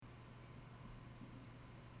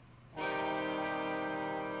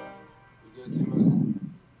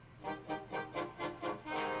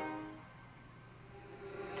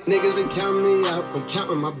Niggas been counting me out. I'm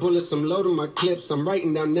counting my bullets. I'm loading my clips. I'm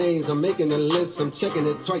writing down names. I'm making a list. I'm checking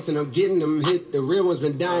it twice and I'm getting them hit. The real ones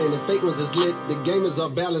been dying. The fake ones is lit. The game is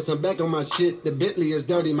off balance. I'm back on my shit. The Bentley is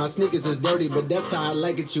dirty. My sneakers is dirty. But that's how I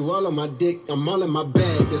like it. You all on my dick. I'm all in my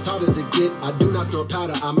bag. As hard as it get. I do not snort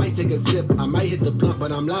powder. I might take a sip. I might hit the blunt,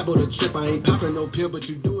 but I'm liable to trip. I ain't popping no pill, but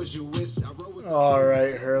you do as you wish. All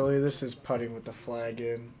right, Hurley. This is putting with the flag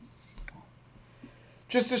in.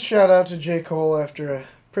 Just a shout out to J. Cole after a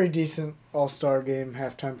pretty decent All-Star Game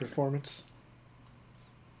halftime performance.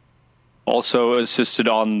 Also assisted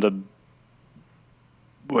on the...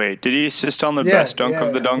 Wait, did he assist on the best dunk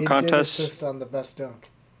of the dunk contest? He did assist on the best dunk.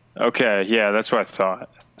 Okay, yeah, that's what I thought.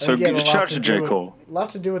 So shout out to J. Cole. A lot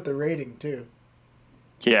to do with the rating, too.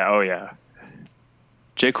 Yeah, oh yeah.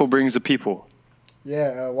 J. Cole brings the people.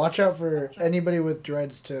 Yeah, watch out for anybody with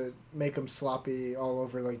dreads to make them sloppy all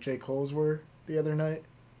over like J. Cole's were the other night.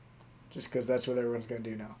 Just because that's what everyone's going to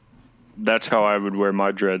do now. That's how I would wear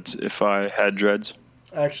my dreads if I had dreads.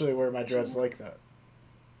 I actually wear my dreads like that.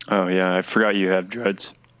 Oh, yeah. I forgot you have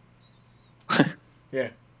dreads. Yeah.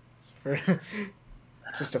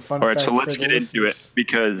 Just a fun All right, fact so let's get into it.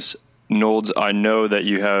 Because, Nolds, I know that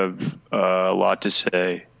you have a lot to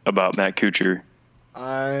say about Matt Kuchar.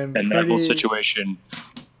 That whole situation.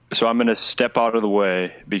 So I'm going to step out of the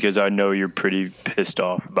way because I know you're pretty pissed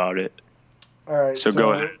off about it. All right. So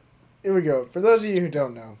go ahead. Here we go. For those of you who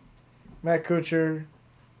don't know, Matt Kuchar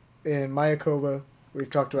in Mayakoba, we've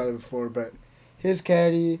talked about it before, but his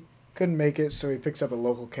caddy couldn't make it, so he picks up a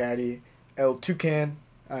local caddy, El Toucan.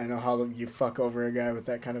 I don't know how you fuck over a guy with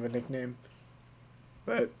that kind of a nickname,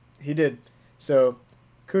 but he did. So,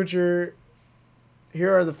 Kuchar,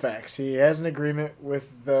 here are the facts. He has an agreement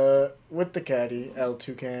with the caddy, El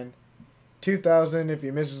Toucan. $2,000 if he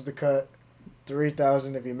misses the cut,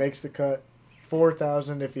 $3,000 if he makes the cut,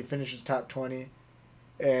 $4,000 if he finishes top 20.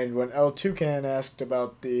 And when El Toucan asked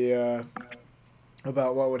about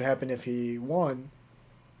about what would happen if he won,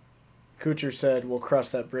 Kuchar said, "We'll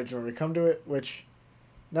cross that bridge when we come to it," which,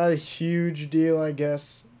 not a huge deal, I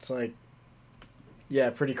guess. It's like,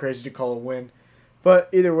 yeah, pretty crazy to call a win. But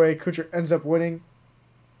either way, Kuchar ends up winning,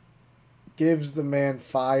 gives the man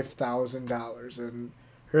 $5,000. And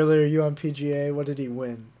earlier, you on PGA, what did he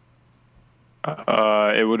win?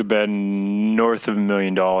 It would have been north of $1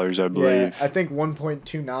 million, I believe. Yeah, I think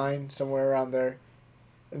 1.29, somewhere around there.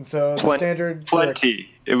 And so the standard...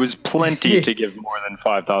 Plenty. It was plenty to give more than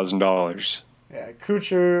 $5,000. Yeah,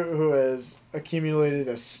 Kuchar, who has accumulated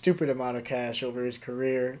a stupid amount of cash over his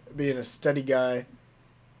career, being a steady guy,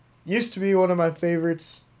 used to be one of my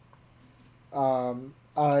favorites. I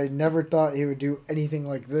never thought he would do anything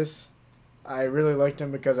like this. I really liked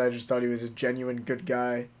him because I just thought he was a genuine good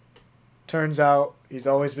guy. Turns out he's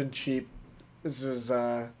always been cheap. This was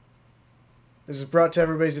brought to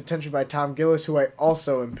everybody's attention by Tom Gillis, who I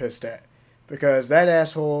also am pissed at, because that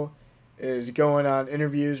asshole is going on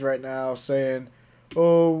interviews right now saying,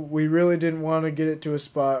 "Oh, we really didn't want to get it to a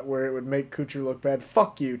spot where it would make Kuchar look bad."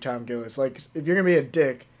 Fuck you, Tom Gillis. Like, if you're gonna be a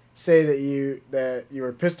dick, say that you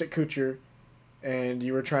were pissed at Kuchar and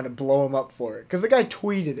you were trying to blow him up for it, because the guy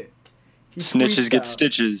tweeted it. Snitches get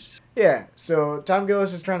stitches. Yeah, so Tom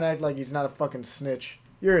Gillis is trying to act like he's not a fucking snitch.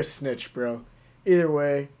 You're a snitch, bro. Either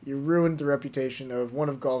way, you ruined the reputation of one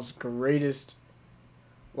of golf's greatest,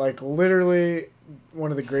 like literally one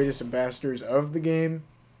of the greatest ambassadors of the game.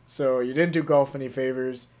 So you didn't do golf any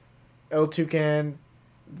favors. El Toucan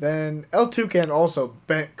also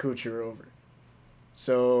bent Kuchar over.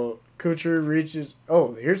 So Kuchar reaches...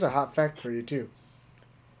 Oh, here's a hot fact for you, too.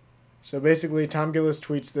 So basically, Tom Gillis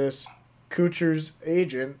tweets this. Kuchar's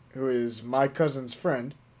agent, who is my cousin's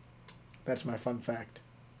friend... That's my fun fact.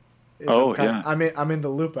 Yeah. I'm in the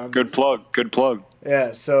loop on Good this. Good plug.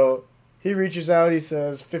 Yeah, so he reaches out, he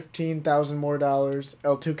says $15,000 more dollars.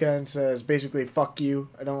 El Toucan says basically, fuck you,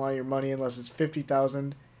 I don't want your money unless it's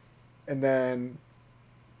 $50,000. And then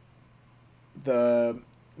the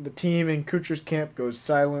team in Kuchar's camp goes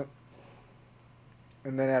silent.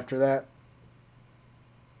 And then after that,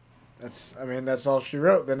 that's all she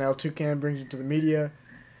wrote. Then El Toucan brings it to the media.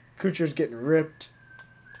 Kuchar's getting ripped.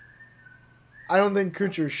 I don't think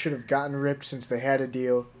Kuchar should have gotten ripped since they had a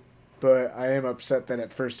deal, but I am upset that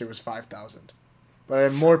at first it was $5,000. But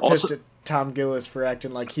I'm more pissed at Tom Gillis for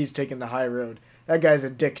acting like he's taking the high road. That guy's a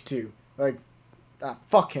dick too. Like,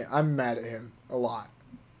 fuck him. I'm mad at him a lot.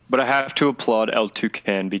 But I have to applaud El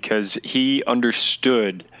Toucan because he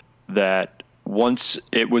understood that once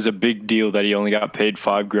it was a big deal that he only got paid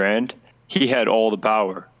 $5,000, he had all the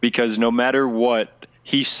power, because no matter what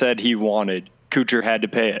he said he wanted, Kuchar had to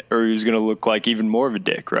pay it, or he was going to look like even more of a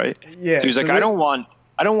dick, right? Yeah. So he's like, I don't want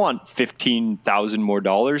I don't want $15,000 more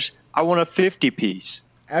dollars. I want a 50-piece.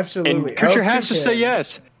 Absolutely. And Kuchar has to say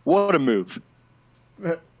yes. What a move.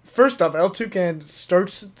 First off, El Toucan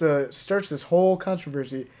starts this whole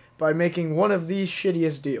controversy by making one of the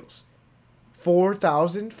shittiest deals.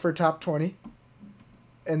 $4,000 for top 20.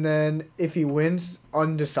 And then if he wins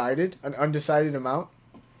an undecided amount,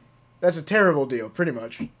 that's a terrible deal, pretty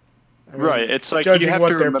much. I mean, right. It's like judging you have what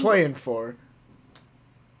to they're remember. Playing for.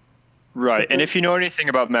 Right. And if you know anything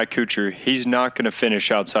about Matt Kuchar, he's not going to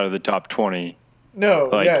finish outside of the top 20. No,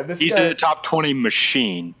 he's a top 20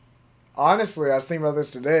 machine. Honestly, I was thinking about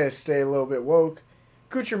this today. Stay a little bit woke.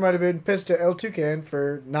 Kuchar might have been pissed at El Toucan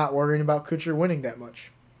for not worrying about Kuchar winning that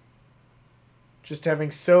much. Just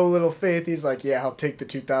having so little faith, he's like, yeah, I'll take the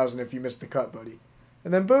 2,000 if you miss the cut, buddy.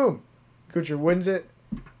 And then boom, Kuchar wins it.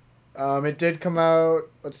 It did come out,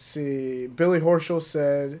 let's see, Billy Horschel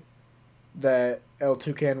said that El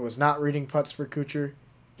Toucan was not reading putts for Kuchar,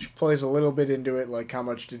 which plays a little bit into it, like how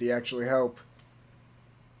much did he actually help.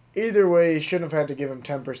 Either way, he shouldn't have had to give him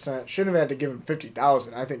 10%, shouldn't have had to give him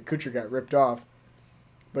 50,000. I think Kuchar got ripped off,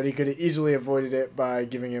 but he could have easily avoided it by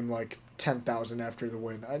giving him like 10,000 after the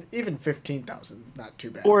win. Even 15,000, not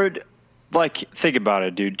too bad. Or, like, think about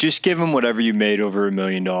it, dude. Just give him whatever you made over $1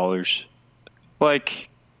 million. Like,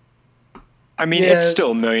 I mean, it's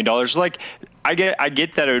still $1 million. Like, I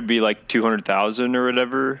get that it would be like 200,000 or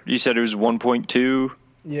whatever. You said it was 1.2.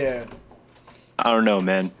 Yeah. I don't know,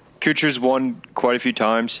 man. Kuchar's won quite a few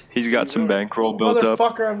times. He's got some bankroll built up.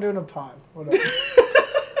 Motherfucker, I'm doing a pod. What up?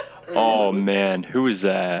 Oh man, who is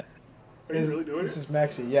that? Are you really doing This it? is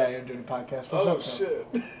Maxie. Yeah, I'm doing a podcast. What's up, shit.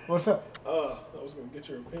 What's up? I was gonna get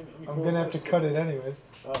your opinion. I'm gonna have to cut it anyways.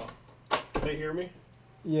 Oh, can they hear me?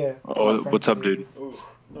 Yeah. Oh, what's up, dude? Ooh.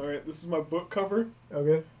 All right. This is my book cover.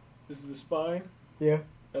 Okay. This is the spine. Yeah.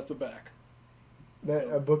 That's the back. That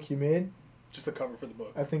a book you made? Just the cover for the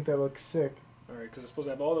book. I think that looks sick. All right, because it's supposed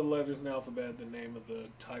to have all the letters in the alphabet, the name of the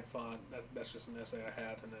type font. That's just an essay I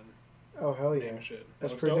had, and then Oh hell yeah. name and shit.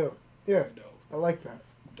 That's looks pretty dope. Yeah. Very dope. I like that.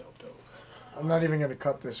 Dope. I'm not even gonna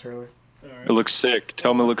cut this, Hurley. All right. It looks sick.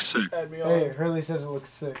 Tell him it looks sick. Add me on. Hey, Hurley says it looks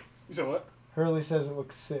sick. You said what? Hurley says it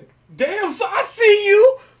looks sick. Damn, so I see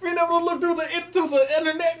you being able to look through the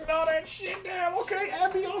internet and all that shit. Damn, okay.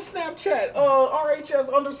 Add me on Snapchat.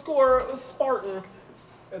 RHS_Spartan.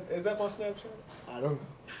 Is that my Snapchat? I don't know.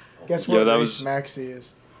 Guess what that race was- Maxie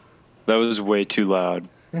is? That was way too loud.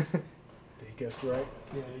 Did he guess right?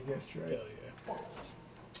 Yeah, you guessed right. Hell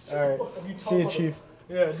yeah. Alright. See you, Chief.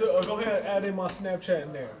 Yeah, go ahead and add in my Snapchat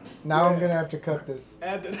in there. Now I'm gonna have to cut this.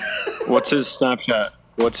 Add the What's his Snapchat?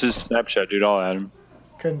 Dude? I'll add him.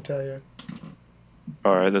 Couldn't tell you.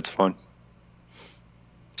 All right, that's fine.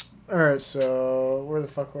 Alright, so where the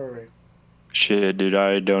fuck were we? Shit, dude,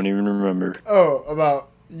 I don't even remember. Oh, about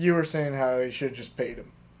you were saying how he should have just paid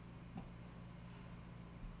him.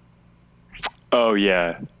 Oh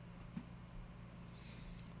yeah.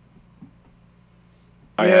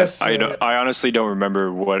 Yes, I honestly don't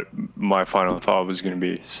remember what my final thought was going to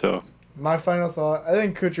be. So My final thought, I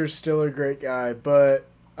think Kuchar's still a great guy, but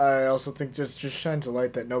I also think just shines a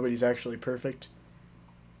light that nobody's actually perfect.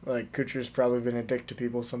 Like, Kuchar's probably been a dick to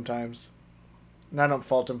people sometimes. And I don't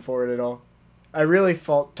fault him for it at all. I really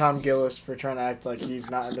fault Tom Gillis for trying to act like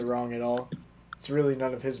he's not in the wrong at all. It's really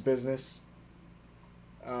none of his business.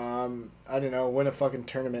 I don't know, win a fucking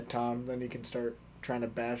tournament, Tom, then you can start trying to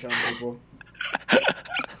bash on people.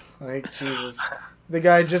 Like, Jesus. The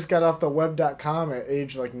guy just got off the web.com at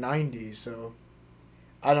age, 90, so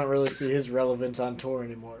I don't really see his relevance on tour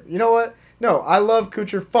anymore. You know what? No, I love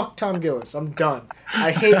Kuchar. Fuck Tom Gillis. I'm done.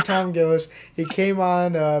 I hate Tom Gillis. He came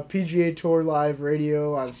on PGA Tour Live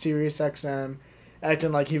Radio on Sirius XM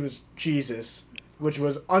acting like he was Jesus, which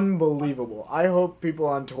was unbelievable. I hope people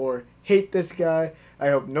on tour hate this guy. I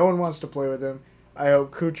hope no one wants to play with him. I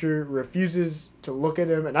hope Kuchar refuses to look at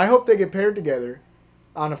him, and I hope they get paired together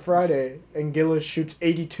on a Friday and Gillis shoots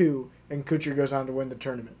 82 and Kuchar goes on to win the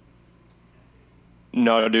tournament.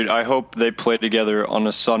 no, dude, I hope they play together on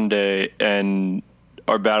a Sunday and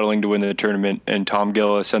are battling to win the tournament, and Tom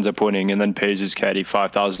Gillis ends up winning and then pays his caddy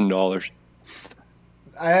 $5,000.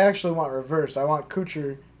 I actually want reverse. I want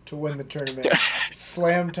Kuchar to win the tournament,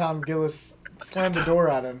 slam Tom Gillis, slam the door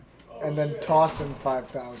on him, and then toss him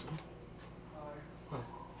 5,000.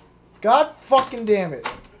 God fucking damn it.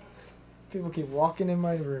 People keep walking in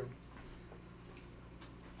my room.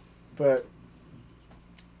 But,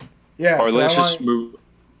 yeah. Or so let's just move.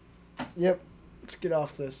 Yep. Let's get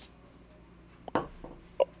off this.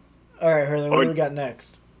 Alright, Hurley, what do we got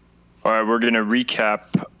next? All right, we're going to recap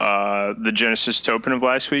the Genesis Open of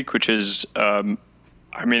last week, which is, I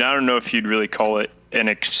don't know if you'd really call it an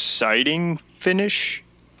exciting finish.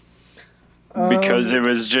 Because it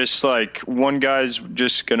was just like one guy's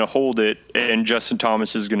just going to hold it and Justin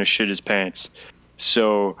Thomas is going to shit his pants.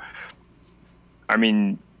 So, I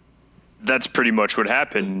mean, that's pretty much what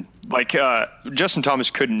happened. Like, Justin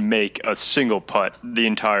Thomas couldn't make a single putt the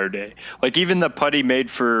entire day. Like, even the putt he made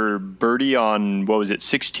for birdie on,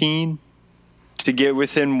 16? To get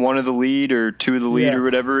within one of the lead or two of the lead or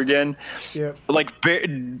whatever again. Yeah. Like,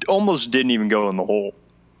 almost didn't even go in the hole.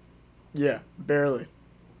 Yeah, barely.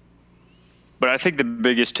 But I think the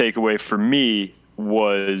biggest takeaway for me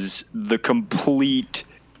was the complete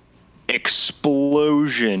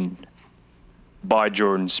explosion by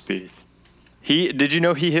Jordan Spieth. Did you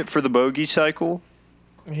know he hit for the bogey cycle?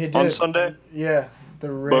 He did on Sunday? Yeah,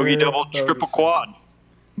 the rare bogey double triple cycle. quad.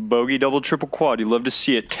 Bogey double triple quad. You love to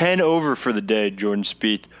see it. 10 over for the day, Jordan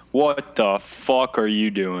Spieth. What the fuck are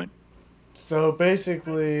you doing? So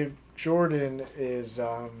basically, Jordan is.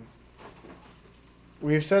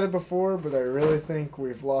 We've said it before, but I really think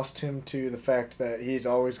we've lost him to the fact that he's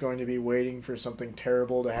always going to be waiting for something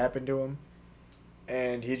terrible to happen to him,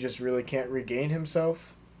 and he just really can't regain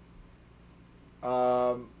himself.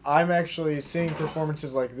 I'm actually seeing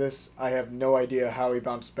performances like this. I have no idea how he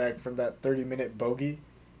bounced back from that 30-minute bogey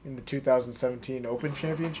in the 2017 Open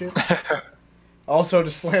Championship. Also to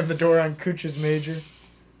slam the door on Kuchar's major.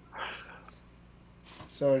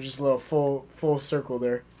 So just a little full circle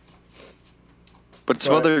there. But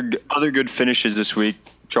some other good finishes this week.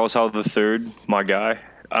 Charles Howell III, my guy.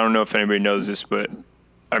 I don't know if anybody knows this, but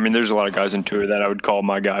I mean, there's a lot of guys in tour that I would call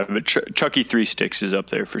my guy. But Chucky Three Sticks is up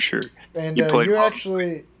there for sure. And you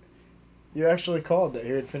actually called that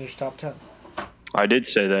he would finish top 10. I did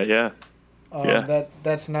say that, yeah.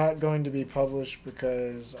 That's not going to be published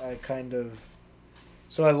because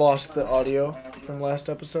so I lost the audio from last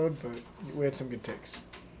episode, but we had some good takes.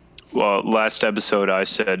 Well, last episode I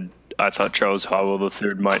said I thought Charles Howell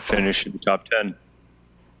III might finish in the top 10.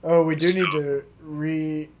 Oh, we do need to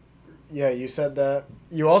Yeah, you said that.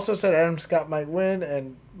 You also said Adam Scott might win,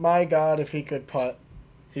 and my God, if he could putt,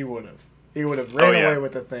 he would have. He would have ran away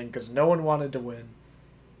with the thing because no one wanted to win.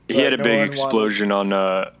 He had a big explosion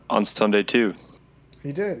on Sunday too.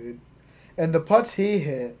 He did, and the putts he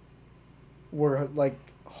hit were like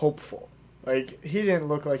hopeful. Like he didn't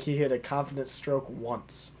look like he hit a confident stroke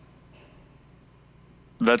once.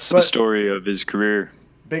 That's the story of his career.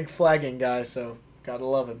 Big flagging guy, so gotta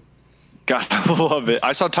love him. Gotta love it.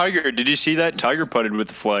 I saw Tiger. Did you see that? Tiger putted with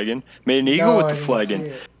the flagging. Made an eagle with the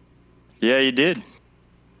flagging. Yeah, he did.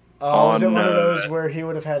 Oh, was it one of those where he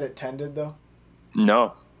would have had it tended though?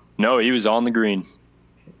 No, he was on the green.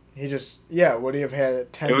 He just would he have had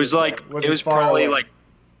it tended? It was probably like,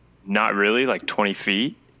 not really, like 20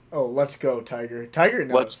 feet. Oh, let's go, Tiger. Tiger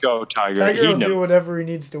knows. Let's go, Tiger. Tiger will do whatever he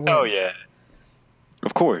needs to win. Oh yeah,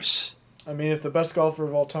 of course. I mean, if the best golfer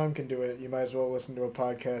of all time can do it, you might as well listen to a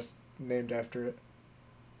podcast named after it.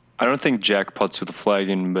 I don't think Jack putts with the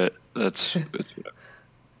flagging, but that's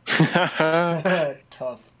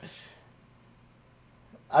tough.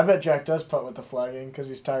 I bet Jack does putt with the flagging because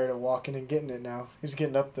he's tired of walking and getting it now. He's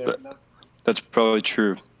getting up there. That's probably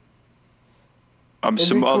true.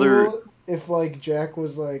 If like Jack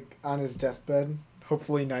was like on his deathbed,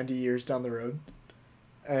 hopefully 90 years down the road,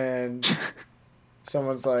 and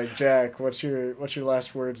someone's like, Jack, what's your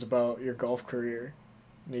last words about your golf career?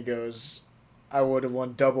 And he goes, I would have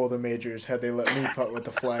won double the majors had they let me putt with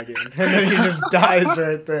the flagging. And then he just dies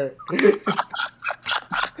right there.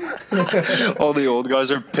 All the old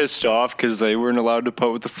guys are pissed off because they weren't allowed to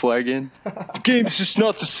putt with the flagging. The game's just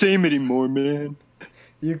not the same anymore, man.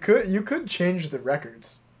 You could change the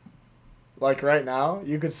records. Like right now,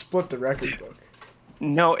 you could split the record book.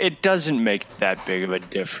 No, it doesn't make that big of a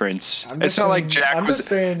difference. It's not like Jack was. I'm just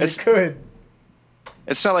saying you could.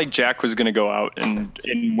 It's not like Jack was going to go out and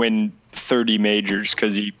win 30 majors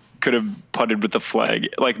because he could have putted with the flag.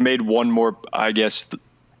 Like, made one more, I guess,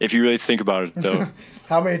 if you really think about it, though.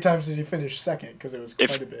 How many times did he finish second? Because it was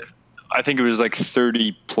quite a bit. I think it was like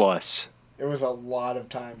 30 plus. It was a lot of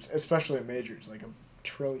times, especially at majors, like 1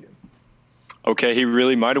 trillion. Okay, he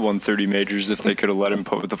really might have won 30 majors if they could have let him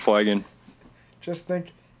put with the flag in. Just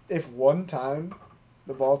think, if one time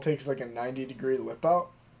the ball takes like a 90-degree lip out,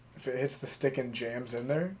 if it hits the stick and jams in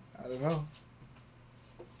there, I don't know.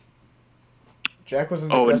 Jack was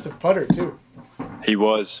an aggressive putter, too. He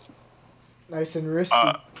was. Nice and risky.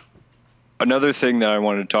 Another thing that I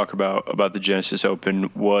wanted to talk about the Genesis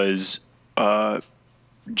Open was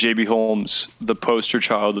J.B. Holmes, the poster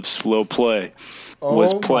child of slow play,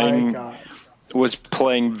 was playing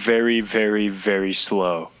very, very, very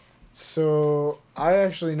slow. So I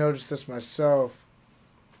actually noticed this myself.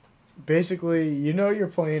 basically, you know you're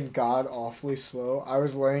playing God awfully slow. I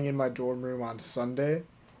was laying in my dorm room on Sunday,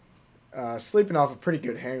 sleeping off a pretty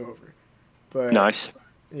good hangover. But Nice.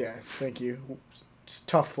 yeah, thank you. It's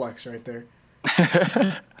tough flex right there.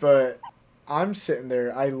 But I'm sitting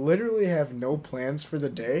there. I literally have no plans for the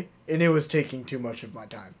day, and it was taking too much of my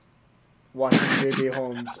time. Watching JB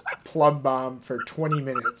Holmes plug bomb for 20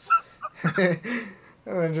 minutes. And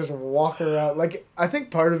then just walk around. Like, I think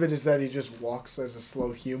part of it is that he just walks as a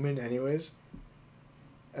slow human anyways.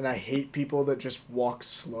 And I hate people that just walk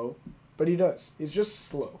slow. But he does. He's just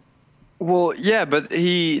slow. Well, yeah, but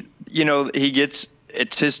he gets,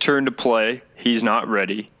 it's his turn to play. He's not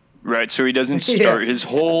ready, right? So he doesn't start his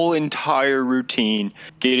whole entire routine,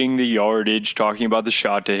 getting the yardage, talking about the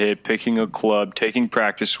shot to hit, picking a club, taking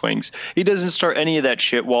practice swings. He doesn't start any of that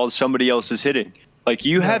shit while somebody else is hitting. Like,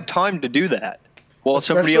 you have time to do that while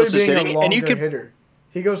somebody else is hitting. And you could, hitter.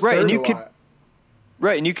 He goes third a lot.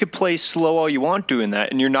 Right, and you could play slow all you want doing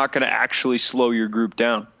that, and you're not going to actually slow your group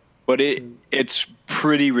down. But it's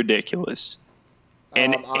pretty ridiculous.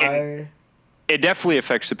 And it definitely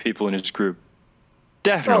affects the people in his group.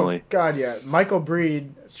 Definitely. Oh, God, yeah. Michael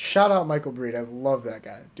Breed. Shout out Michael Breed. I love that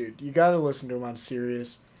guy. Dude, you got to listen to him on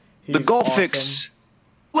Sirius. He's the Golf Fix.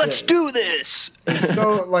 Let's do this. He's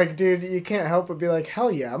so, like, dude, you can't help but be like, hell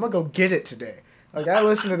yeah, I'm going to go get it today. Like, I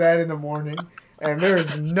listen to that in the morning, and there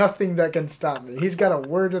is nothing that can stop me. He's got a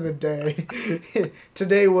word of the day.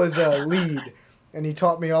 Today was a lead. And he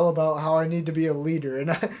taught me all about how I need to be a leader.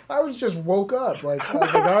 And I was just woke up. Like, I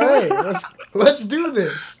was like, all right, let's do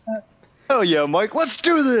this. Hell yeah, Mike, let's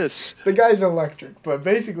do this. The guy's electric. But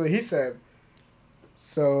basically, he said,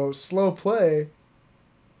 so slow play,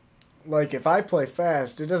 like if I play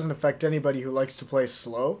fast, it doesn't affect anybody who likes to play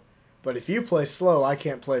slow. But if you play slow, I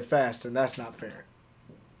can't play fast, and that's not fair.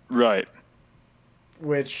 Right.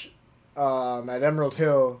 Which, at Emerald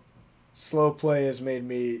Hill, slow play has made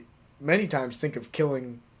me many times think of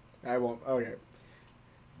killing. I won't. Okay.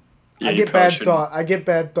 Yeah, I get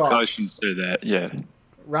bad thoughts. I shouldn't say that. Yeah.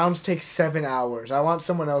 Rounds take 7 hours. I want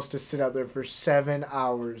someone else to sit out there for 7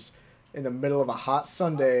 hours in the middle of a hot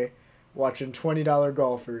Sunday watching $20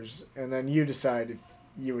 golfers, and then you decide if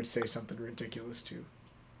you would say something ridiculous too.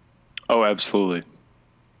 Oh, absolutely.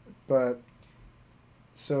 But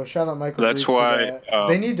so shout out Michael. That's why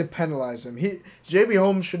they need to penalize him. JB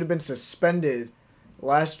Holmes should have been suspended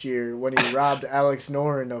last year when he robbed Alex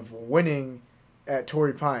Noren of winning at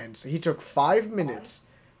Torrey Pines. He took 5 minutes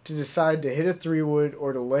to decide to hit a 3-wood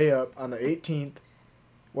or to lay up on the 18th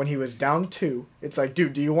when he was down 2. It's like,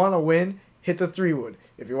 dude, do you want to win? Hit the 3-wood.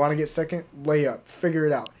 If you want to get second, lay up. Figure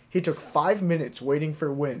it out. He took 5 minutes waiting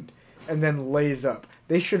for wind and then lays up.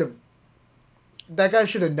 That guy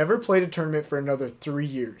should have never played a tournament for another 3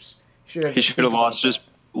 years. He should have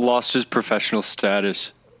lost his professional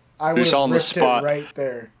status. I would have ripped it right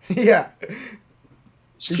there. Yeah.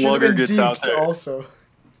 Slugger gets out there. Also.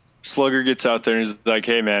 Slugger gets out there and is like,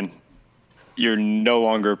 "Hey man, you're no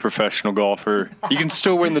longer a professional golfer. You can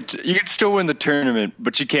still win the tournament,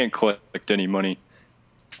 but you can't collect any money."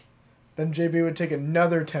 Then JB would take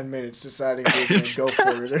another 10 minutes deciding if he was going to go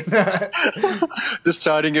for it or not.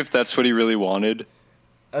 Deciding if that's what he really wanted.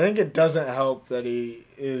 I think it doesn't help that he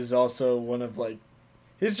is also one of, like,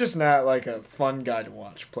 he's just not, like, a fun guy to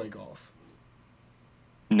watch play golf.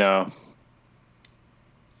 No.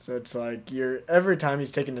 So it's like, every time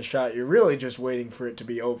he's taking a shot, you're really just waiting for it to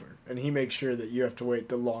be over. And he makes sure that you have to wait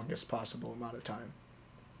the longest possible amount of time.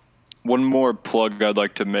 One more plug I'd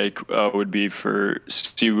like to make would be for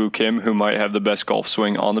Siwoo Kim, who might have the best golf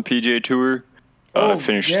swing on the PGA Tour.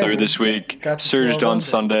 Finished third this week. Surged on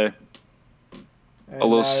Sunday. And a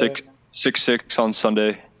little 6-6 on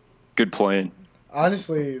Sunday. Good playing.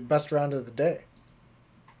 Honestly, best round of the day.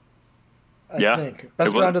 I think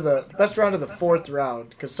best round of the fourth round,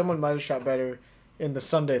 because someone might have shot better in the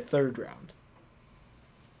Sunday third round.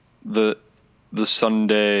 The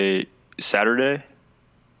Saturday.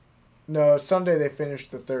 No, Sunday they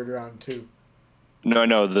finished the third round too.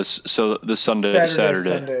 No, the Sunday.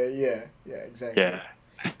 Sunday, yeah, exactly. Yeah.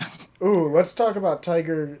 Ooh, let's talk about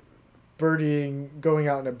Tiger going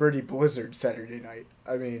out in a birdie blizzard Saturday night.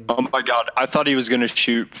 I mean, oh my God, I thought he was going to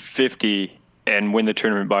shoot 50 and win the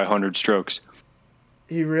tournament by 100 strokes.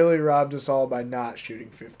 He really robbed us all by not shooting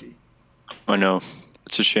 50. I know.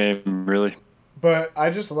 It's a shame, really. But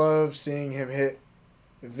I just love seeing him hit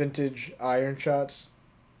vintage iron shots,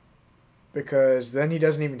 because then he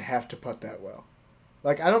doesn't even have to putt that well.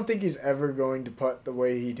 Like, I don't think he's ever going to putt the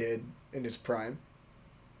way he did in his prime.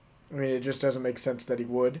 I mean, it just doesn't make sense that he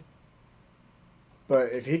would.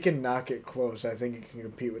 But if he can knock it close, I think he can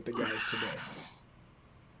compete with the guys today.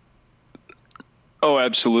 Oh,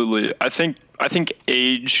 absolutely. I think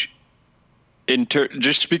age,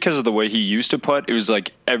 just because of the way he used to putt, it was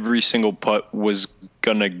like every single putt was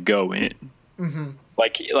gonna go in. Mm-hmm.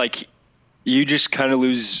 Like you just kind of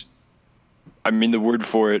lose. I mean, the word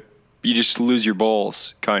for it, you just lose your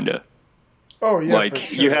balls, kind of. Oh yeah, Like for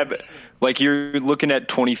sure. you have, like you're looking at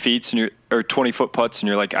 20 feet and or 20-foot putts, and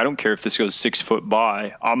you're like, I don't care if this goes 6 foot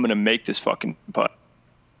by, I'm gonna make this fucking putt.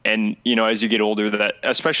 And as you get older, that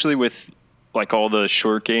especially with like all the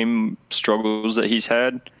short game struggles that he's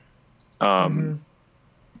had, Mm-hmm.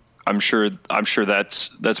 I'm sure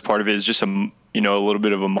that's part of it, is just a little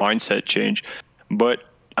bit of a mindset change. But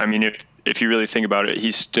I mean, if you really think about it,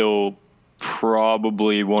 he's still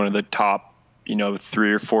probably one of the top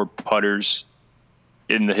 3 or 4 putters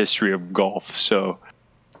in the history of golf. So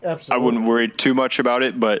Absolutely. I wouldn't worry too much about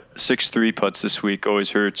it. But 6-3 putts this week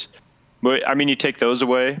always hurts. But I mean, you take those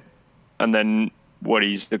away, and then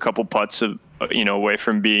he's a couple putts away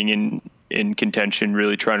from being in contention,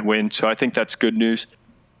 really trying to win. So I think that's good news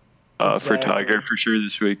for Tiger for sure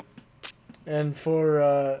this week. And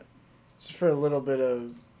for just for a little bit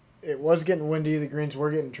of, it was getting windy. The greens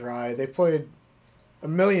were getting dry. They played a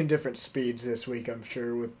million different speeds this week, I'm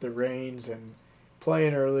sure, with the rains and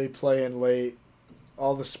playing early, playing late,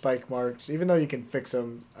 all the spike marks. Even though you can fix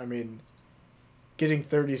them, I mean, getting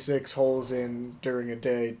 36 holes in during a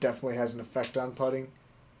day definitely has an effect on putting.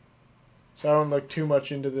 So I don't look too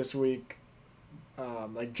much into this week.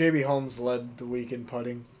 Like JB Holmes led the week in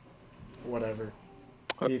putting. Whatever.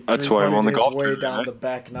 That's why I won the golf way tournament, down the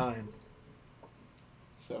back nine.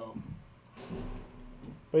 So,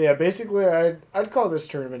 but yeah, basically, I'd call this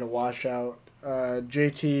tournament a washout.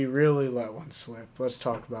 JT really let one slip. Let's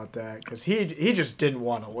talk about that, because he just didn't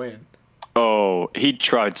want to win. Oh, he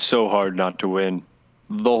tried so hard not to win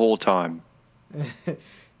the whole time.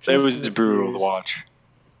 It was brutal to watch.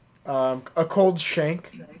 A cold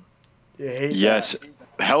shank. You hate yes,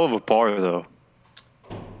 that. Hell of a par though.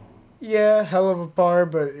 Yeah, hell of a par,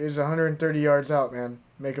 but it was 130 yards out, man.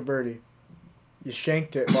 Make a birdie. You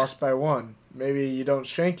shanked it, lost by 1. Maybe you don't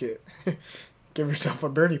shank it. Give yourself a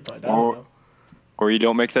birdie putt. I don't know. Or you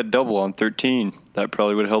don't make that double on 13. That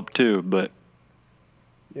probably would help too, but...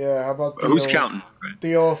 Yeah, how about who's counting?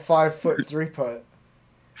 The old 5-foot 3 putt.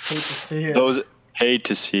 Hate to see it. Hate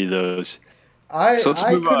to see those. I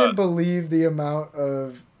couldn't believe the amount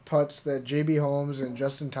of putts that JB Holmes and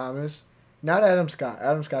Justin Thomas... Not Adam Scott.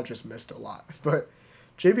 Adam Scott just missed a lot. But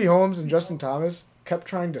JB Holmes and Justin Thomas kept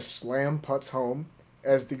trying to slam putts home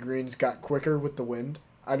as the greens got quicker with the wind.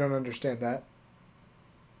 I don't understand that.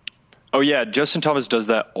 Oh, yeah. Justin Thomas does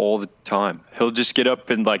that all the time. He'll just get up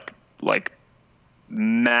and, like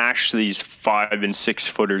mash these 5 and 6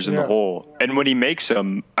 footers in the hole. And when he makes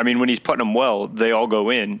them, I mean, when he's putting them well, they all go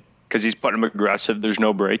in because he's putting them aggressive. There's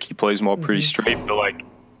no break. He plays them all pretty straight. But, like,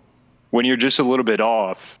 when you're just a little bit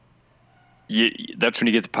off... that's when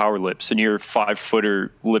you get the power lips, and your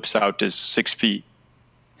 5-footer lips out to 6 feet.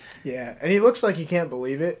 Yeah, and he looks like he can't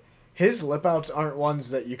believe it. His lip outs aren't ones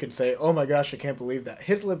that you can say, "Oh my gosh, I can't believe that."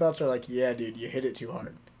 His lip outs are like, "Yeah, dude, you hit it too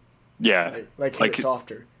hard." Yeah, like hit it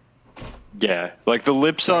softer. Yeah, like the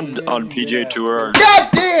lips on PGA Tour are. God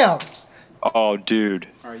damn! Oh, dude.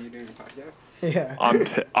 Are you doing a podcast?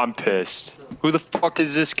 Yeah. I'm pissed. Who the fuck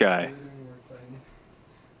is this guy?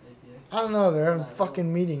 I don't know. They're having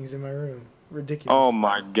fucking meetings in my room. Ridiculous. Oh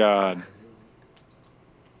my god.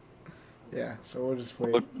 Yeah, so we'll just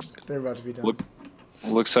wait. They're about to be done.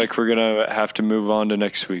 Looks like we're gonna have to move on to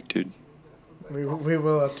next week, dude. We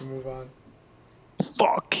will have to move on.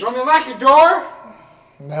 Fuck. You want me to lock your door?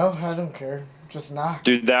 No, I don't care. Just knock.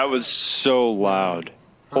 Dude, that was so loud.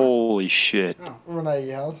 Holy shit. Oh. When I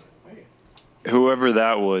yelled. Whoever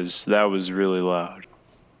that was really loud.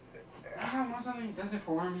 I want something that does it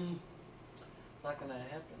for me. It's not gonna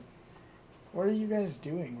happen. What are you guys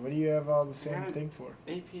doing? What do you have all the same thing for?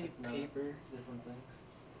 APA It's not, paper. It's different things.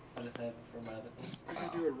 I just have it for my other things. I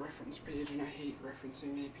gotta do a reference page, and I hate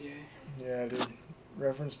referencing APA. Yeah, dude.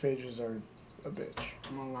 Reference pages are a bitch.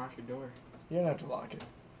 I'm gonna lock your door. You don't have to lock it.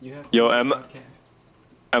 You have Yo, a podcast.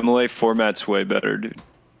 MLA format's way better, dude.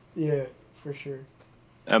 Yeah, for sure.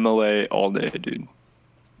 MLA all day, dude.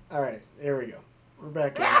 All right, here we go. We're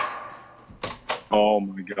back in. Oh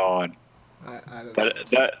my god. I don't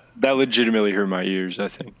know. That legitimately hurt my ears, I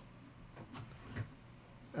think.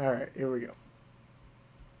 All right, here we go.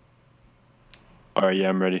 All right, yeah,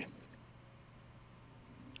 I'm ready.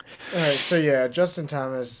 All right, so yeah, Justin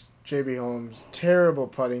Thomas, JB Holmes, terrible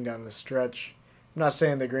putting down the stretch. I'm not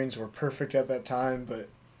saying the greens were perfect at that time, but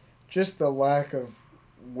just the lack of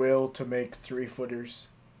will to make 3-footers.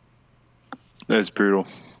 That's brutal.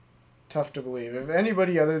 tough to believe. If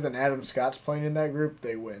anybody other than Adam Scott's playing in that group,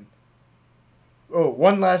 they win. Oh,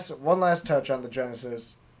 one last touch on the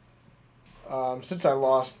Genesis. Since I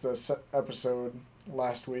lost this episode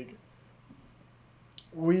last week,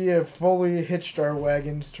 we have fully hitched our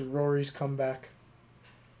wagons to Rory's comeback.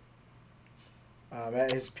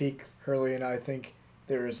 At his peak, Hurley and I think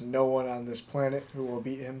there is no one on this planet who will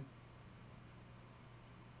beat him.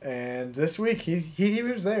 And this week, he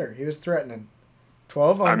was there. He was threatening.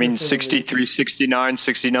 12 under. I mean, 63, 69,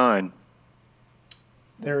 69.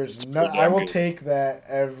 There is no. I will take that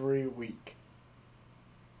every week.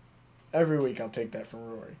 Every week I'll take that from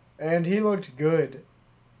Rory. And he looked good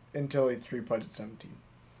until he 3-putted 17.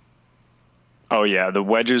 Oh, yeah. The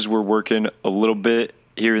wedges were working a little bit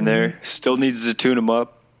here and there. Still needs to tune them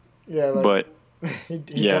up. Yeah, but he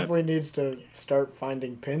definitely needs to start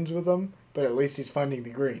finding pins with them, but at least he's finding the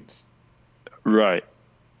greens. Right.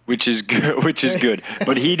 Which is good.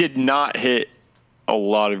 But he did not hit a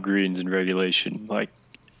lot of greens in regulation.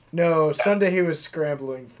 No, Sunday he was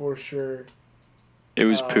scrambling for sure. It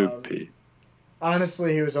was poopy.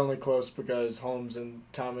 Honestly, he was only close because Holmes and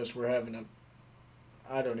Thomas were having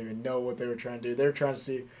I don't even know what they were trying to do. They were trying to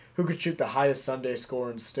see who could shoot the highest Sunday score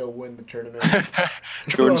and still win the tournament.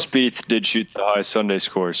 Jordan Spieth did shoot the highest Sunday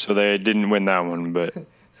score, so they didn't win that one. But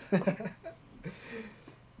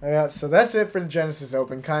yeah, so that's it for the Genesis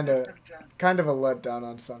Open. Kind of a letdown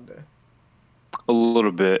on Sunday. A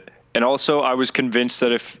little bit, and also I was convinced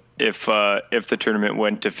that if the tournament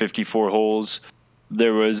went to 54 holes,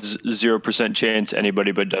 there was 0% chance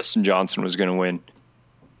anybody but Dustin Johnson was going to win.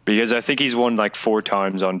 Because I think he's won 4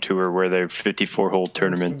 times on tour where they're 54-hole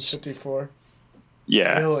tournaments. 54.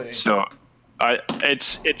 Yeah. Really? So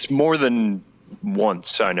it's more than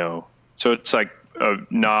once, I know. So it's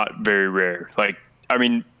not very rare.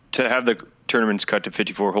 To have the tournaments cut to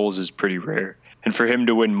 54 holes is pretty rare. And for him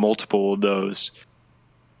to win multiple of those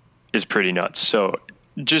is pretty nuts. So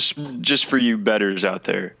just for you bettors out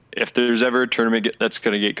there, if there's ever a tournament that's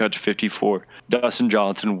going to get cut to 54, Dustin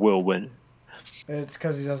Johnson will win. It's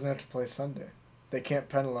because he doesn't have to play Sunday. They can't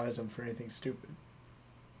penalize him for anything stupid.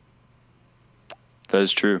 That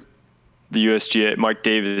is true. The USGA, Mike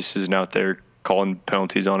Davis isn't out there calling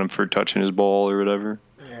penalties on him for touching his ball or whatever.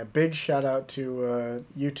 Yeah, big shout out to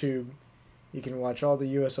YouTube. You can watch all the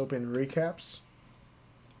U.S. Open recaps.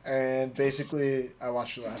 And basically, I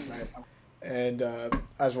watched it last night. And I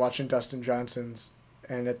was watching Dustin Johnson's.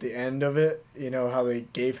 And at the end of it, you know how they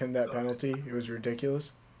gave him that penalty? It was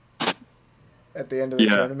ridiculous. At the end of the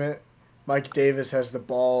tournament, Mike Davis has the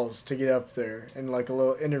balls to get up there and a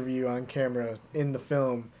little interview on camera in the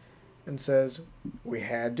film and says, we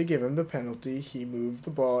had to give him the penalty. He moved the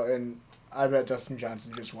ball, and I bet Dustin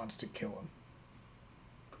Johnson just wants to kill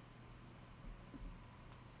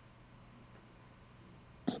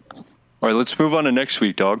him. All right, let's move on to next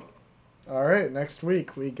week, dog. All right, next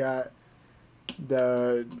week we got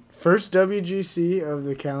the first WGC of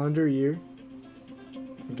the calendar year.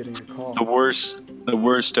 I'm getting a call. The worst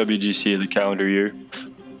WGC of the calendar year.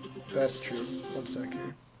 That's true. 1 sec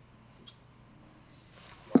here.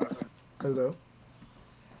 Hello.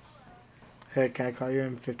 Hey, can I call you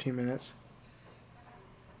in 15 minutes?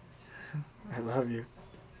 I love you.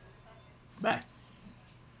 Bye.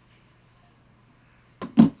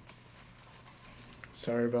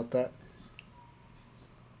 Sorry about that.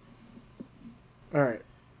 All right.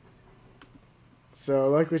 So,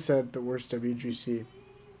 like we said, the worst WGC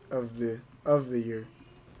of the year.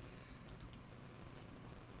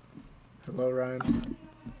 Hello, Ryan.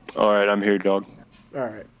 All right, I'm here, dog. All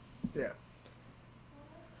right. Yeah.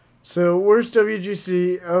 So, worst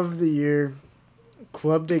WGC of the year.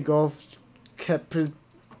 Club de Golf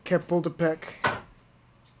Chapultepec.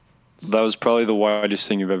 That was probably the widest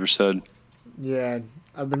thing you've ever said. Yeah,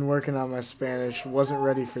 I've been working on my Spanish. Wasn't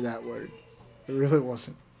ready for that word. It really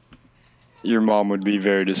wasn't. Your mom would be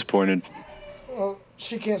very disappointed. Well,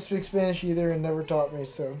 she can't speak Spanish either and never taught me,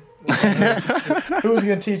 so... Who's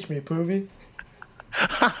going to teach me, Poovy?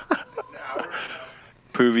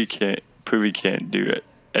 Poovy can't do it.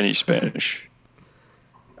 Any Spanish.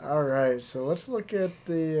 All right, so let's look at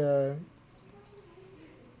the...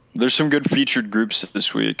 There's some good featured groups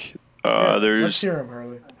this week. There's let's hear them,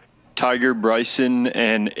 Hurley. Tiger Bryson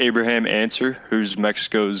and Abraham Answer, who's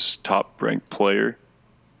Mexico's top-ranked player.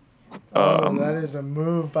 That is a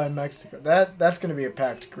move by Mexico. That's going to be a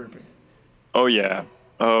packed grouping. Oh, yeah.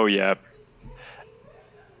 The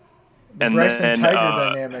And Bryson Tiger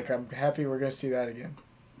dynamic, I'm happy we're going to see that again.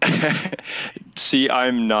 See,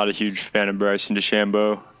 I'm not a huge fan of Bryson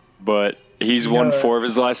DeChambeau, but he's won 4 of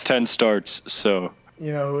his last 10 starts, so...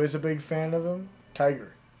 You know who is a big fan of him?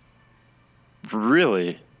 Tiger.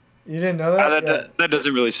 Really? You didn't know that? That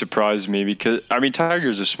doesn't really surprise me because I mean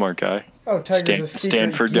Tiger's a smart guy. Oh, Tiger's a secret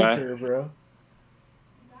Stanford geeker, guy, bro.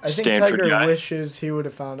 I think Stanford Tiger guy. wishes he would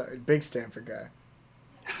have found out. Big Stanford guy.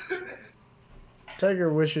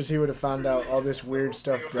 Tiger wishes he would have found out all this weird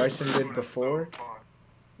stuff Bryson did before,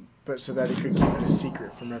 but so that he could keep it a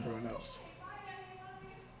secret from everyone else.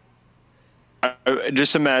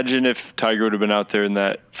 Just imagine if Tiger would have been out there in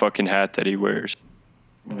that fucking hat that he wears,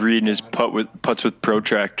 reading his putts with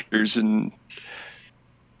protractors and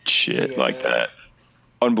shit like that.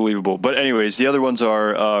 Unbelievable. But anyways, the other ones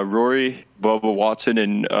are Rory, Bubba Watson,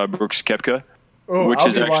 and Brooks Koepka, which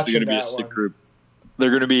is actually going to be a sick group.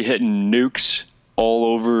 They're going to be hitting nukes all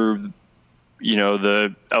over,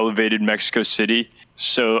 the elevated Mexico City.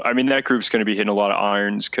 So, I mean, that group's going to be hitting a lot of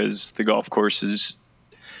irons because the golf course is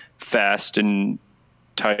fast and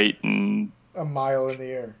tight and a mile in the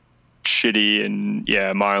air. Shitty and,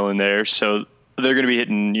 a mile in there. So they're going to be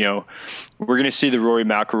hitting, we're going to see the Rory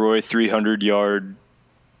McIlroy 300-yard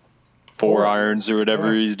 4 irons or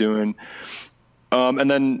whatever he's doing.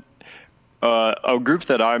 And then a group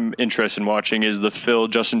that I'm interested in watching is the Phil,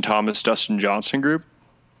 Justin Thomas, Dustin Johnson group.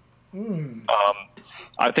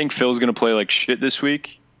 I think Phil's going to play like shit this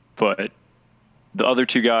week, but the other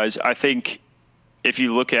two guys, I think if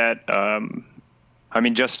you look at,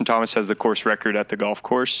 Justin Thomas has the course record at the golf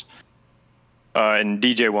course, and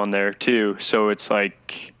DJ won there too. So it's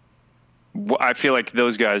like, I feel like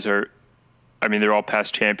those guys are, they're all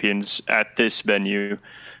past champions at this venue.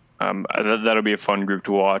 That'll be a fun group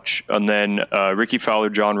to watch. And then Ricky Fowler,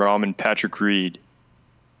 John Rahm, and Patrick Reed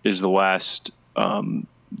is the last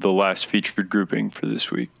featured grouping for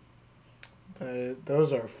this week.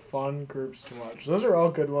 Those are fun groups to watch. Those are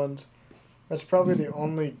all good ones. That's probably the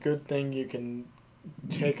only good thing you can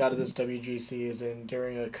take out of this WGC is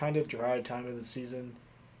during a kind of dry time of the season,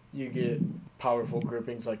 you get powerful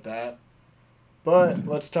groupings like that. But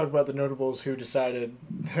let's talk about the notables who decided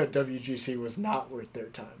that WGC was not worth their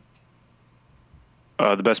time.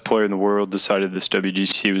 The best player in the world decided this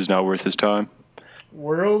WGC was not worth his time.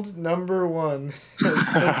 World number 1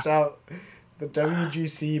 sits out the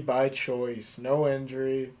WGC by choice. No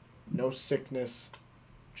injury, no sickness,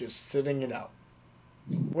 just sitting it out.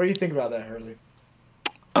 What do you think about that, Hurley?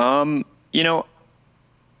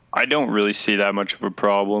 I don't really see that much of a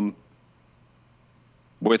problem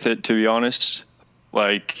with it, to be honest.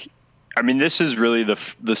 This is really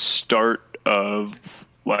the start of,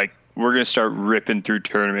 we're going to start ripping through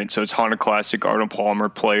tournaments. So it's Honda Classic, Arnold Palmer,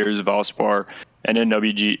 Players, Valspar, and then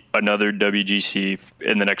another WGC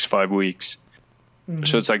in the next 5 weeks. Mm-hmm.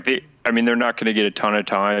 So it's like, they're not going to get a ton of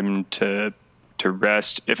time to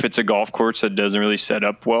rest. If it's a golf course that doesn't really set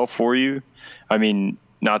up well for you,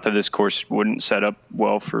 not that this course wouldn't set up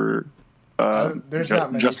well for there's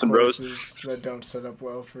not many Justin courses Rose that don't set up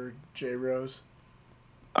well for J. Rose.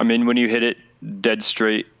 When you hit it dead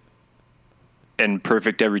straight and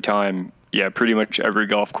perfect every time, pretty much every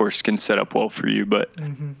golf course can set up well for you. But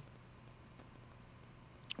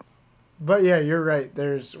But yeah, you're right.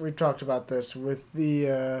 We've talked about this with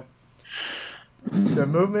the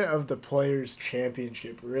movement of the Players'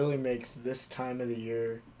 Championship really makes this time of the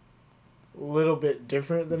year a little bit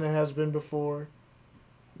different than it has been before.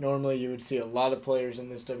 Normally, you would see a lot of players in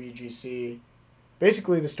this WGC.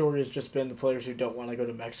 Basically, the story has just been the players who don't want to go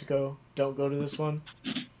to Mexico don't go to this one.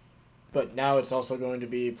 But now it's also going to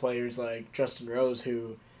be players like Justin Rose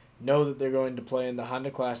who know that they're going to play in the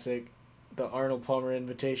Honda Classic, the Arnold Palmer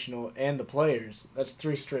Invitational, and the Players. That's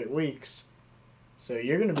 3 straight weeks. So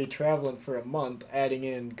you're going to be traveling for a month, adding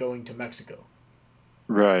in going to Mexico.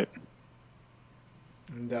 Right.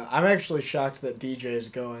 And I'm actually shocked that DJ is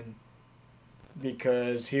going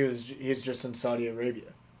because he's just in Saudi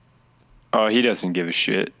Arabia. Oh, he doesn't give a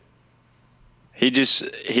shit. He just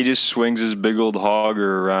swings his big old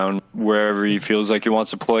hogger around wherever he feels like he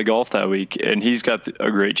wants to play golf that week, and he's got a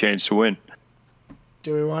great chance to win.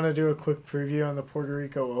 Do we want to do a quick preview on the Puerto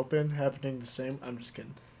Rico Open happening the same? I'm just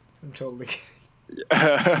kidding. I'm totally kidding.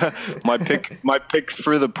 My pick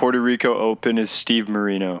for the Puerto Rico Open is Steve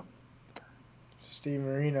Marino. Steve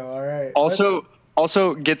Marino, all right.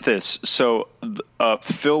 Also, get this. So,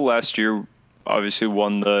 Phil last year obviously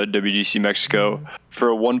won the WGC Mexico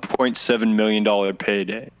for a $1.7 million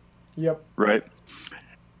payday. Yep. Right?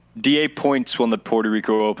 DA Points won the Puerto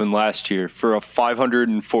Rico Open last year for a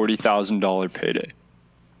 $540,000 payday.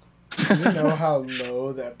 Do you know how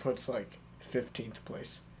low that puts 15th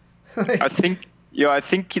place? I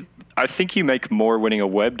think you make more winning a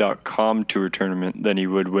web.com tour tournament than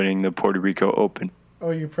you would winning the Puerto Rico Open.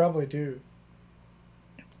 Oh, you probably do.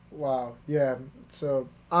 Wow. Yeah. So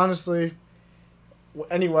honestly,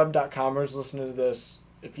 any web.comers listening to this,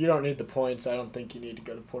 if you don't need the points, I don't think you need to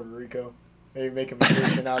go to Puerto Rico. Maybe make a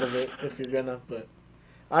vacation out of it if you're gonna, but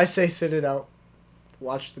I say sit it out.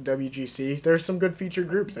 Watch the WGC. There's some good featured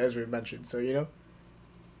groups, as we've mentioned, so,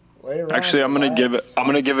 lay around, Actually, I'm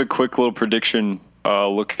gonna give a quick little prediction.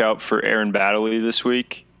 Look out for Aaron Baddeley this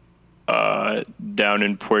week, down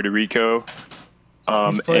in Puerto Rico.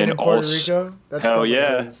 He's playing in Puerto Rico? That's hell probably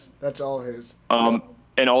yeah. his. That's all his.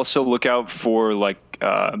 And also look out for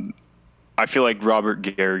I feel like Robert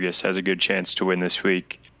Garrigus has a good chance to win this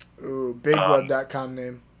week. Ooh, bigweb.com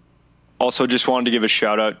name. Also, just wanted to give a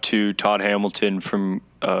shout out to Todd Hamilton from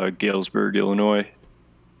Galesburg, Illinois.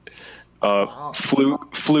 Wow.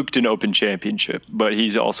 Fluked an Open Championship, but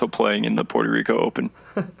he's also playing in the Puerto Rico Open.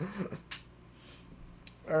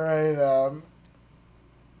 All right.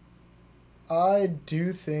 I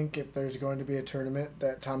do think if there's going to be a tournament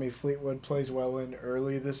that Tommy Fleetwood plays well in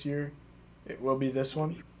early this year, it will be this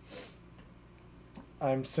one.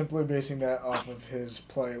 I'm simply basing that off of his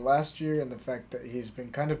play last year and the fact that he's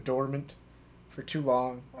been kind of dormant for too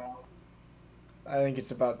long. I think it's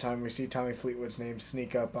about time we see Tommy Fleetwood's name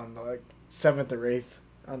sneak up on the 7th or 8th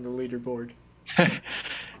on the leaderboard.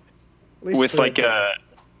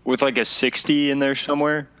 with a 60 in there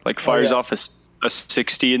somewhere, fires off a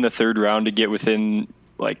 60 in the third round to get within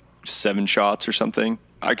 7 shots or something.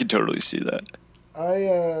 I could totally see that.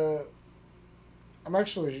 I'm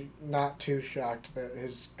actually not too shocked that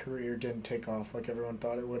his career didn't take off like everyone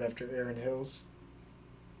thought it would after Aaron Hills.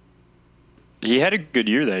 He had a good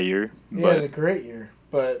year that year. He had a great year,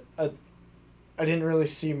 but I didn't really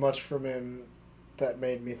see much from him that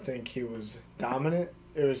made me think he was dominant.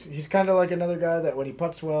 He's kind of like another guy that when he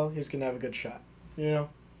putts well, he's going to have a good shot. He's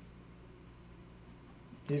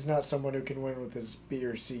not someone who can win with his B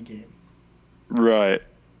or C game. Right.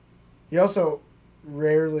 He also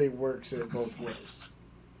rarely works it both ways.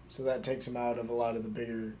 So that takes him out of a lot of the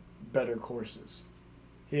bigger, better courses.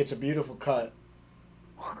 He hits a beautiful cut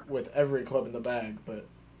with every club in the bag, but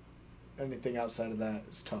anything outside of that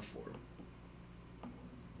is tough for him.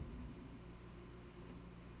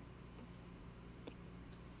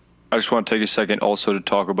 I just want to take a second also to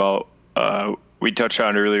talk about, we touched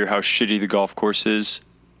on earlier how shitty the golf course is.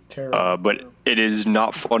 Terrible. But it is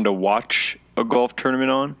not fun to watch a golf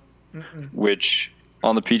tournament on, which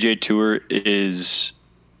on the PGA Tour is,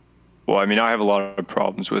 I have a lot of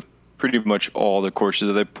problems with pretty much all the courses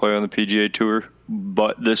that they play on the PGA Tour,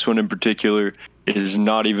 but this one in particular is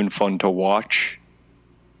not even fun to watch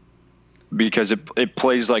because it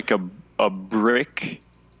plays like a brick,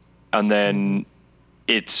 and then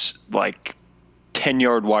it's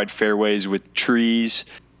 10-yard wide fairways with trees,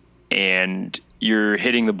 and you're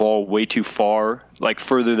hitting the ball way too far,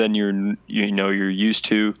 further than you're used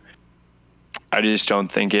to. I just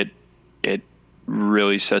don't think it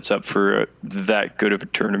really sets up for that good of a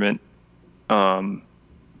tournament.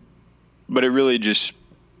 But it really just,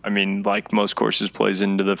 like most courses, plays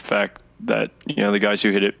into the fact that, the guys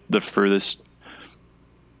who hit it the furthest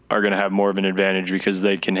are going to have more of an advantage because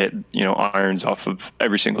they can hit, irons off of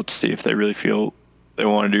every single tee if they really feel they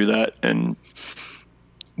want to do that and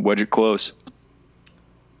wedge it close.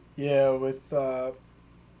 Yeah, with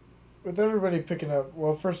everybody picking up,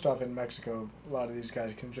 first off, in Mexico, a lot of these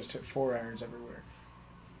guys can just hit 4 irons everywhere.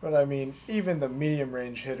 But even the medium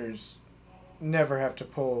range hitters never have to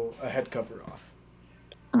pull a head cover off.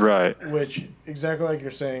 Right. Which, exactly like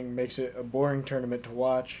you're saying, makes it a boring tournament to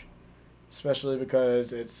watch, especially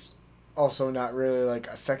because it's also not really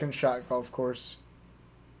a second shot golf course.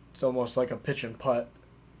 It's almost like a pitch and putt.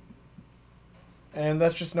 And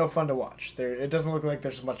that's just no fun to watch. It doesn't look like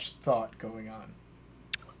there's much thought going on.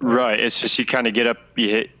 Right. It's just you kind of get up,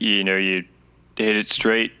 you hit it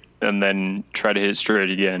straight, and then try to hit it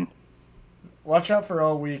straight again. Watch out for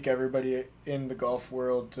all week everybody in the golf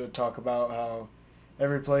world to talk about how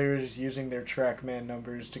every player is using their TrackMan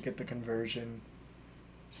numbers to get the conversion.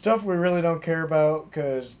 Stuff we really don't care about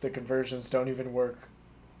because the conversions don't even work.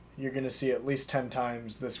 You're going to see at least 10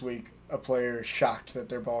 times this week a player shocked that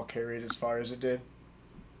their ball carried as far as it did.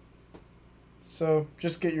 So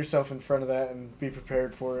just get yourself in front of that and be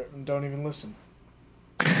prepared for it and don't even listen.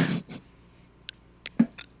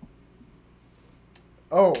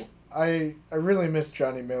 Oh, I really missed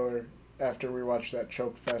Johnny Miller after we watched that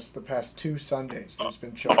choke fest the past 2 Sundays. There's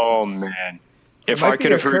been choke Oh, fests. man. If I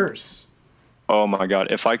could have heard... curse. Oh, my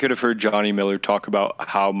God. If I could have heard Johnny Miller talk about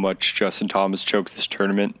how much Justin Thomas choked this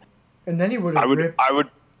tournament... And then he would have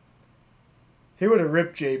ripped... He would have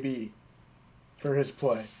ripped JB for his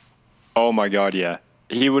play. Oh, my God, yeah.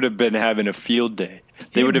 He would have been having a field day.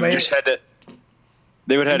 They would have just had to...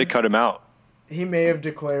 They would have had to cut him out. he may have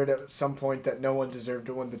declared at some point that no one deserved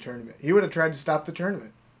to win the tournament. He would have tried to stop the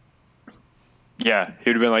tournament. Yeah, he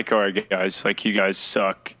would have been like, all right, guys, like, you guys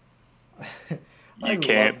suck. I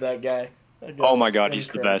can't. love that guy. Oh my God, he's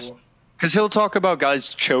the best. Because he'll talk about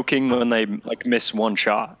guys choking when they like miss one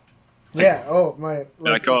shot. Yeah. Oh my.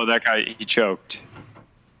 Like, oh, that guy, he choked.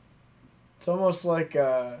 It's almost like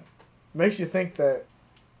makes you think that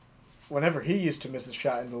whenever he used to miss a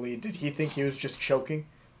shot in the lead, did he think he was just choking?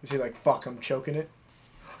 Was he like, "Fuck, I'm choking it"?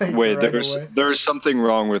 Like, Wait, right there's something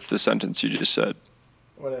wrong with the sentence you just said.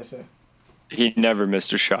 What did I say? He never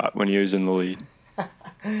missed a shot when he was in the lead.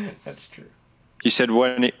 That's true. You said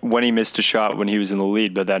when he missed a shot when he was in the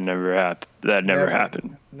lead, but that never happened. That never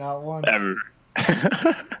happened. Not once. Ever.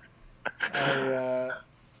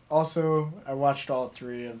 I watched all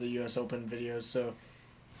 3 of the U.S. Open videos. So,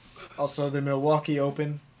 also the Milwaukee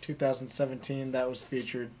Open 2017, that was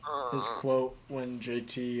featured. His quote when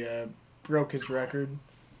JT broke his record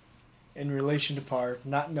in relation to par,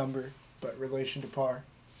 not number, but relation to par.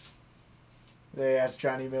 They asked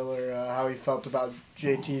Johnny Miller how he felt about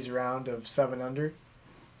JT's round of 7 under,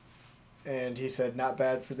 and he said not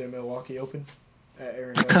bad for the Milwaukee Open at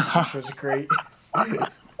Aaron Hill, which was great.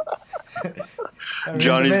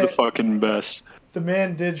 Johnny's the fucking best. The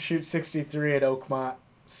man did shoot 63 at Oakmont,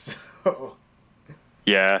 so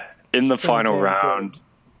yeah, in the final round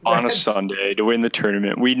on a Sunday to win the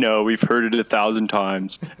tournament. We know, we've heard it 1,000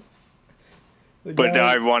 times. But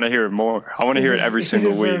I want to hear it more. I want to hear it every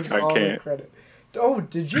single week. I can't. Oh,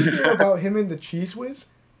 did you hear about him in the Cheese Whiz?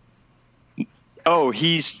 Oh,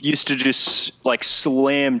 he's used to just like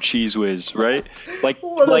slam Cheese Whiz, right? Like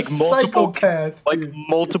psychopath,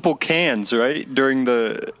 multiple cans, right? During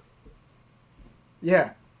the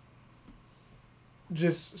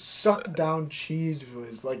just suck down Cheese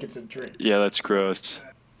Whiz like it's a drink. Yeah, that's gross.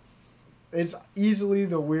 It's easily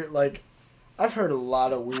the weird, like, I've heard a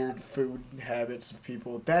lot of weird food habits of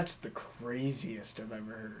people. That's the craziest I've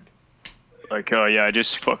ever heard. Like, oh yeah, I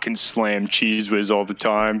just fucking slam Cheese Whiz all the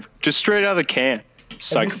time. Just straight out of the can.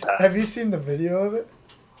 Psychopath. Have you seen the video of it?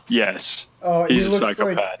 Yes. Oh, he's a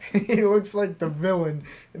psychopath. He looks like the villain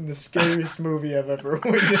in the scariest movie I've ever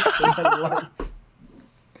witnessed in my life.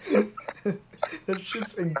 That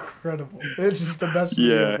shit's incredible. It's just the best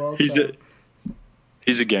video of all time.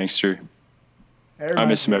 He's a gangster. I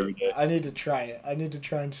miss him every day. I need to try it. I need to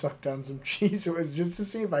try and suck down some Cheez Whiz just to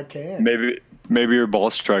see if I can. Maybe your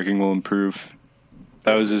ball striking will improve.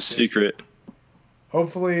 That was his secret.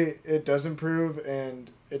 Hopefully it does improve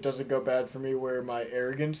and it doesn't go bad for me where my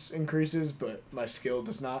arrogance increases, but my skill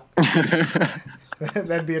does not.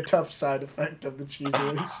 That'd be a tough side effect of the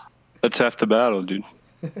Cheez Whiz. That's half the battle, dude.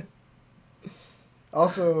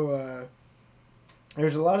 Also,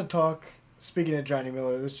 there's a lot of talk, speaking of Johnny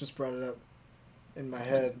Miller, this just brought it up in my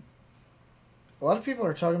head. A lot of people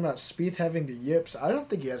are talking about Spieth having the yips. I don't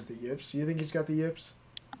think he has the yips. You think he's got the yips?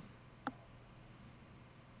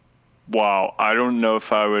 Wow, I don't know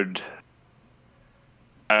if I would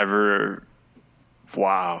ever.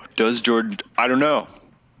 Wow, does Jordan? I don't know.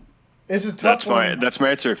 It's a tough one. That's my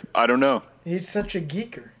answer. I don't know. He's such a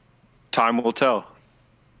geeker. Time will tell.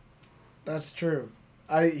 That's true.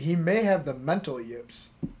 He may have the mental yips.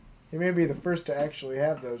 He may be the first to actually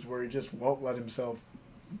have those where he just won't let himself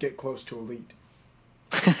get close to elite.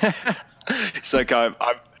 It's like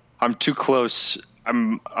I'm too close.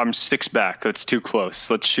 I'm 6 back. That's too close.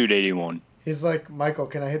 Let's shoot 81. He's like, Michael,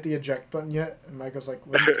 can I hit the eject button yet? And Michael's like,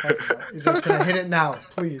 what are you talking about? He's like, can I hit it now,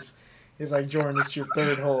 please? He's like, Jordan, it's your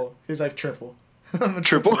 3rd hole. He's like, triple.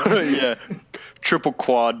 Triple, yeah. Triple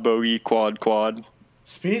quad, bogey, quad.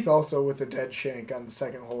 Spieth also with a dead shank on the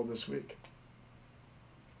 2nd hole this week.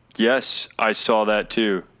 Yes, I saw that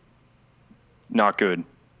too. Not good.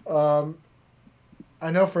 I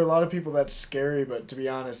know for a lot of people that's scary, but to be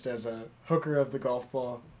honest, as a hooker of the golf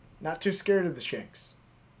ball, not too scared of the shanks.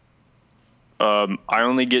 I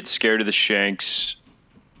only get scared of the shanks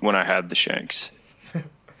when I have the shanks.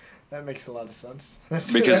 That makes a lot of sense.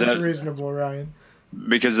 That's reasonable, Ryan.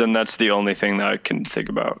 Because then that's the only thing that I can think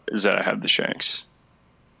about is that I have the shanks.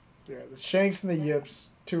 Yeah, the shanks and the yips,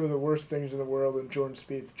 2 of the worst things in the world, and Jordan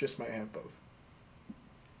Spieth just might have both.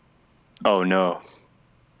 Oh, no.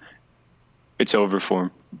 It's over for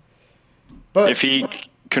him. But if he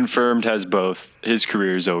confirmed has both, his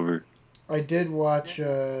career is over. I did watch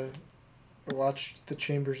I watched the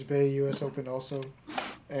Chambers Bay U.S. Open also,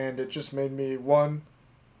 and it just made me, one,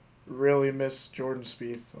 really miss Jordan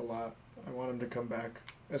Spieth a lot. I want him to come back,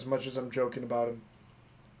 as much as I'm joking about him.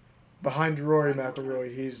 Behind Rory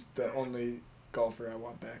McIlroy, he's the only golfer I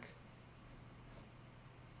want back.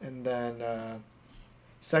 And then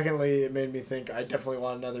Secondly, it made me think I definitely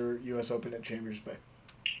want another U.S. Open at Chambers Bay.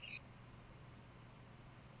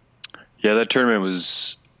 Yeah, that tournament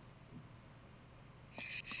was,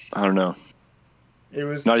 I don't know. It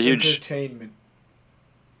was not a huge entertainment.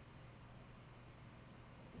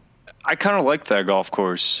 I kind of liked that golf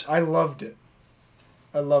course. I loved it.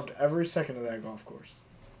 I loved every second of that golf course.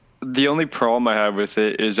 The only problem I have with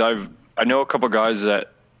it is I know a couple guys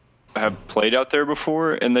that have played out there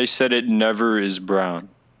before, and they said it never is brown.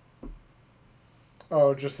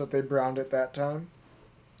 Oh, just that they browned it that time?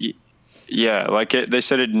 Yeah, like they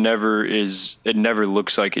said it never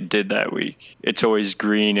looks like it did that week. It's always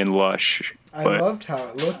green and lush. I loved how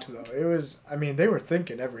it looked, though. It was, I mean, they were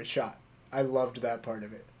thinking every shot. I loved that part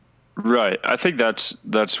of it. Right. I think that's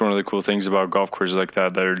one of the cool things about golf courses like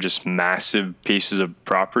that are just massive pieces of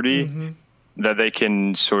property that they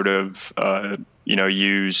can sort of,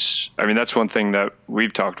 use. I mean, that's one thing that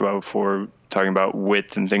we've talked about before, talking about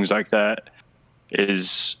width and things like that,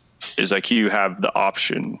 is like you have the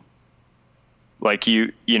option. Like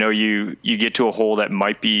you get to a hole that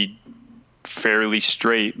might be fairly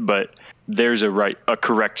straight, but there's a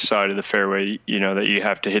correct side of the fairway, that you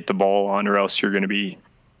have to hit the ball on, or else you're going to be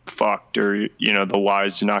fucked, or the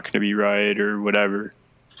lies are not going to be right, or whatever.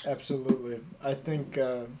 Absolutely. I think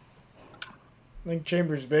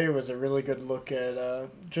Chambers Bay was a really good look at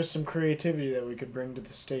just some creativity that we could bring to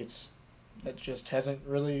the States. That just hasn't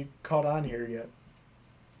really caught on here yet.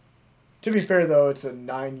 To be fair, though, it's a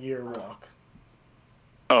 9-year walk.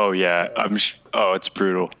 Oh yeah, so. It's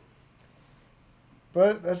brutal.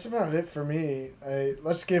 But that's about it for me.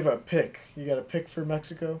 Let's give a pick. You got a pick for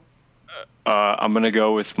Mexico? I'm gonna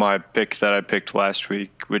go with my pick that I picked last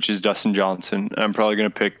week, which is Dustin Johnson. I'm probably gonna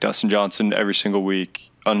pick Dustin Johnson every single week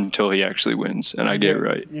until he actually wins, and I get it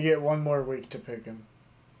right. You get one more week to pick him.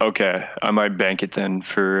 Okay, I might bank it then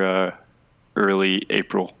for early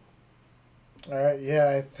April. All right,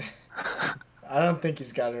 yeah. I don't think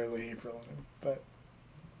he's got early April in him, but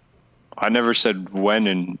I never said when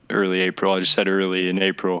in early April. I just said early in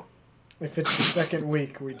April. If it's the second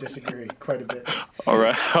week, we disagree quite a bit. All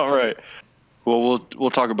right. Well,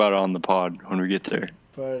 we'll talk about it on the pod when we get there.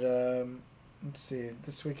 But let's see.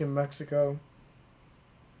 This week in Mexico,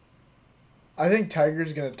 I think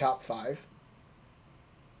Tiger's going to top 5,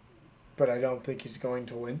 but I don't think he's going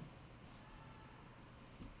to win.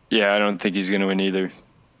 Yeah, I don't think he's going to win either.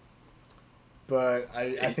 But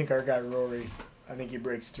I think our guy Rory, I think he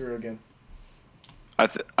breaks through again.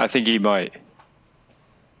 I think he might.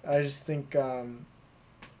 I just think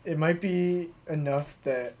it might be enough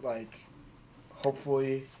that,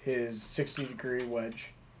 hopefully his 60-degree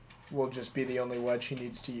wedge will just be the only wedge he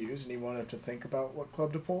needs to use, and he won't have to think about what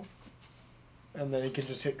club to pull. And then he can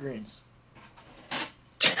just hit greens.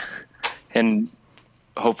 And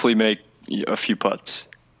hopefully make a few putts.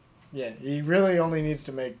 Yeah, he really only needs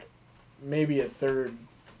to make maybe a third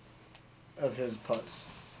of his putts,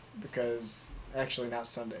 because actually not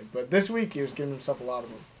Sunday, but this week he was giving himself a lot of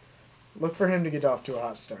them. Look for him to get off to a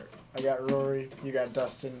hot start. I got Rory, you got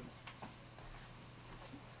Dustin.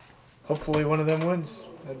 Hopefully one of them wins.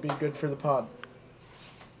 That'd be good for the pod.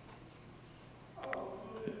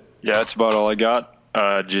 Yeah, that's about all I got.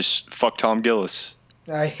 Just fuck Tom Gillis.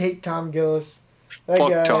 I hate Tom Gillis. That fuck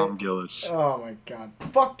guy, Tom Gillis. Oh my god.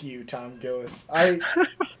 Fuck you, Tom Gillis.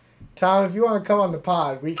 Tom, if you want to come on the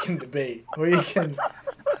pod, we can debate. We can.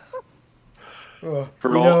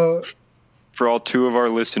 For all 2 of our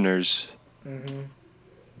listeners. Mm-hmm.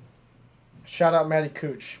 Shout out Matty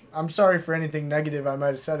Cooch. I'm sorry for anything negative I might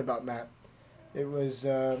have said about Matt. It was,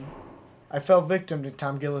 I fell victim to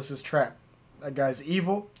Tom Gillis's trap. That guy's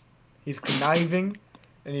evil, he's conniving,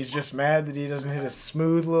 and he's just mad that he doesn't hit a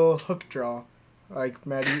smooth little hook draw like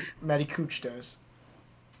Matty Cooch does.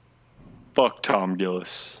 Fuck Tom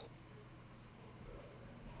Gillis.